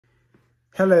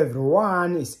Hello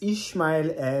everyone, it's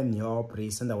Ishmael and your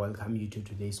praise, and I welcome you to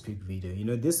today's quick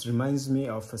video. This reminds me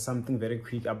of something very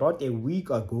quick. About a week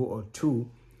ago or two,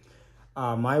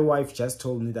 my wife just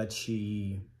told me that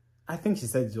I think she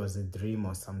said it was a dream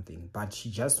or something, but she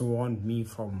just warned me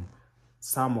from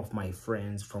some of my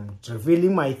friends from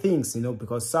revealing my things,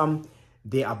 because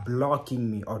they are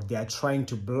blocking me or they are trying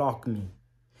to block me.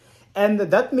 And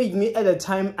that made me, at the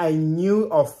time, I knew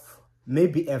of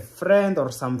maybe a friend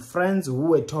or some friends who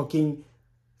were talking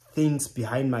things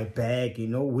behind my back,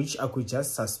 which I could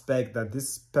just suspect that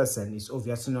this person is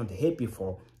obviously not happy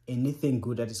for anything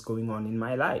good that is going on in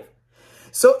my life.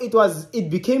 So it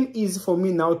became easy for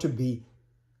me now to be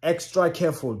extra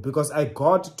careful, because I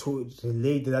got to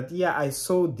relate that, yeah, I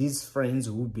saw these friends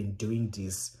who've been doing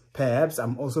this. Perhaps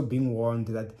I'm also being warned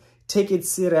that take it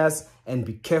serious and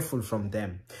be careful from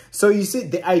them. So you see,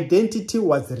 the identity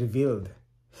was revealed.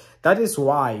 That is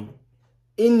why,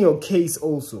 in your case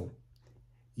also,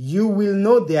 you will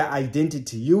know their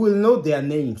identity. You will know their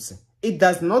names. It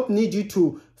does not need you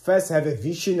to first have a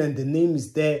vision and the name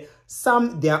is there.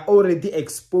 Some, they are already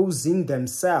exposing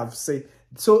themselves.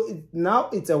 So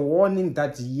now it's a warning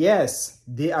that, yes,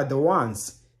 they are the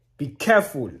ones. Be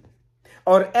careful.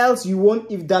 Or else you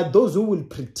won't, if there are those who will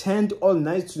pretend all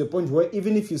night to the point where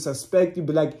even if you suspect, you'll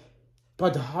be like,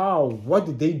 but how? What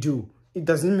did they do? It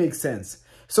doesn't make sense.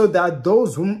 So there are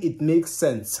those whom it makes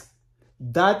sense.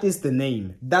 That is the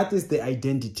name. That is the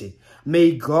identity.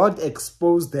 May God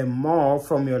expose them more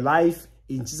from your life.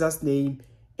 In Jesus' name,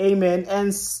 amen.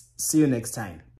 And see you next time.